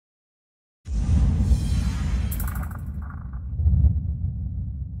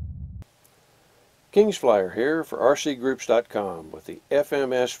Kingsflyer here for rcgroups.com with the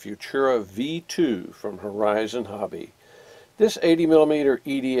FMS Futura V2 from Horizon Hobby. This 80mm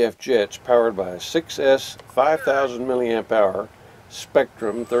EDF Jet's powered by a 6S 5000 mAh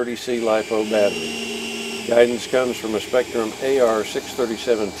Spectrum 30C LiPo battery. Guidance comes from a Spectrum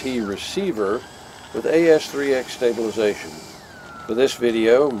AR637T receiver with AS3X stabilization. For this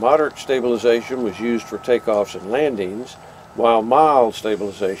video, moderate stabilization was used for takeoffs and landings, while mild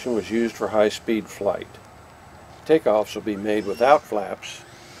stabilization was used for high-speed flight. Takeoffs will be made without flaps,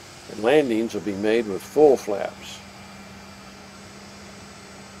 and landings will be made with full flaps.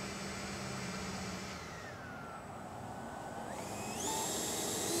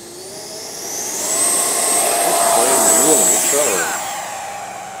 This plane really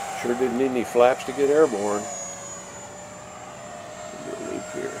accelerates. Sure didn't need any flaps to get airborne. Do a loop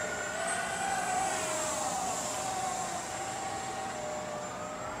here.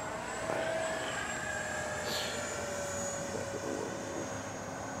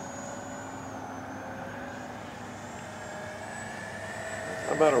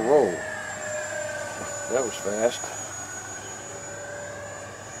 How about a roll? That was fast.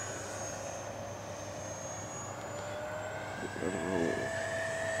 Another roll.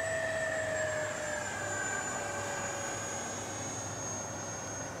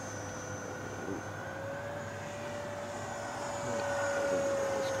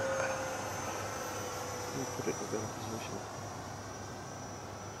 Put it in a better position.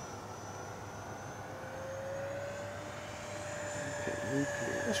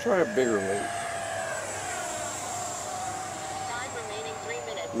 Let's try a bigger loop. Time remaining 3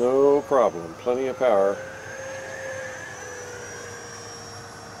 minutes. No problem. Plenty of power.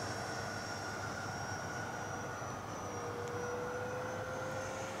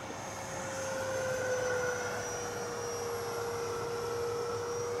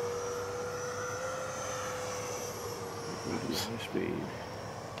 High speed.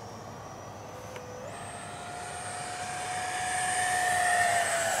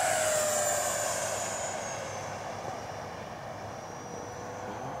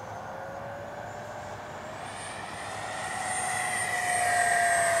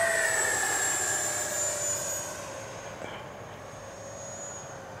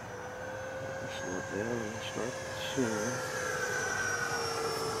 Slow it down and start soon.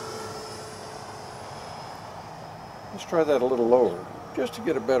 Let's try that a little lower, just to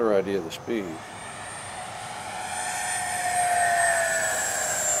get a better idea of the speed.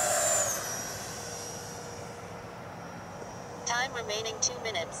 Time remaining 2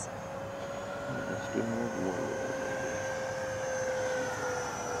 minutes. Let's do more.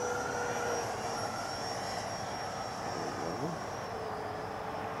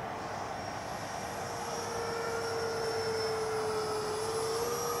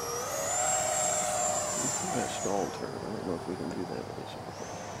 That stall turn. I don't know if we can do that with this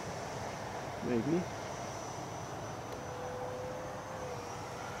one. Maybe.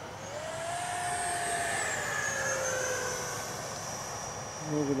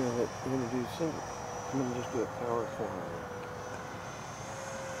 We're gonna do something. I'm gonna just do a power climb.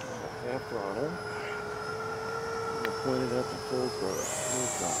 Half throttle. I'm gonna point it up to full throttle.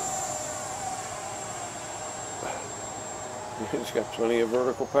 It's got plenty of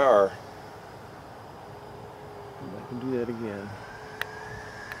vertical power. I can do that again.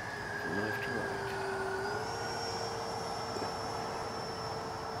 From left to right.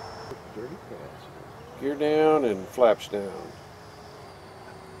 30 passes. Gear down and flaps down.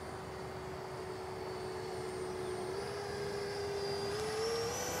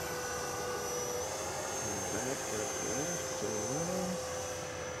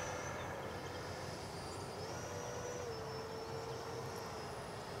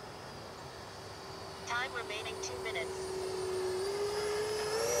 Time remaining 2 minutes.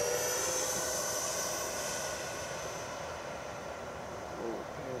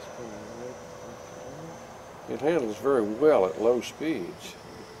 It handles very well at low speeds.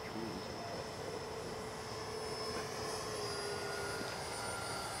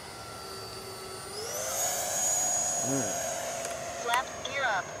 Flap gear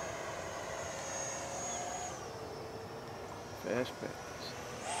up. Fast pass.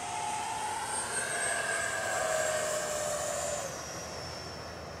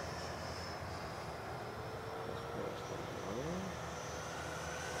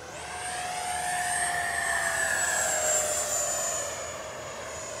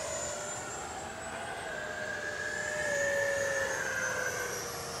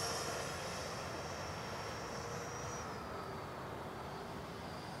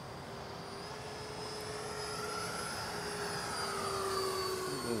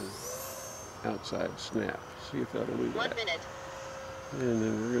 outside snap. See if that'll do 1 that. minute. And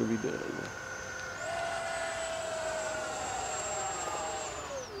then we're going to be done.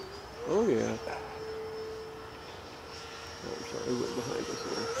 Oh yeah. Oh, I'm sorry, it went behind us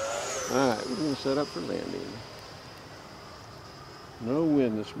there. Alright, we're going to set up for landing. No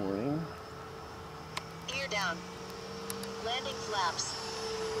wind this morning. Gear down. Landing flaps.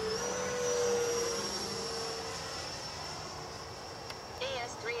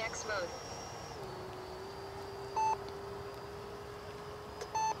 AS3X mode.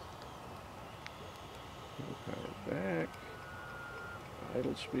 Power back.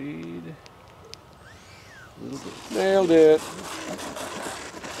 Idle speed. A little bit. Nailed it. Flaps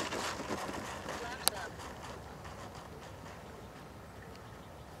up.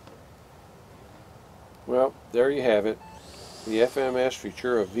 Well, there you have it. The FMS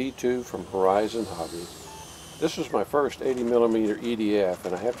Futura V2 from Horizon Hobby. This was my first 80mm EDF,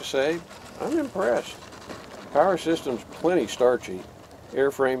 and I have to say, I'm impressed. Power system's plenty starchy.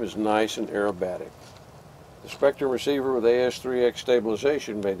 Airframe is nice and aerobatic. The Spectrum receiver with AS3X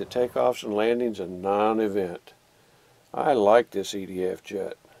stabilization made the takeoffs and landings a non-event. I like this EDF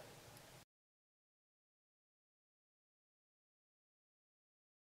jet.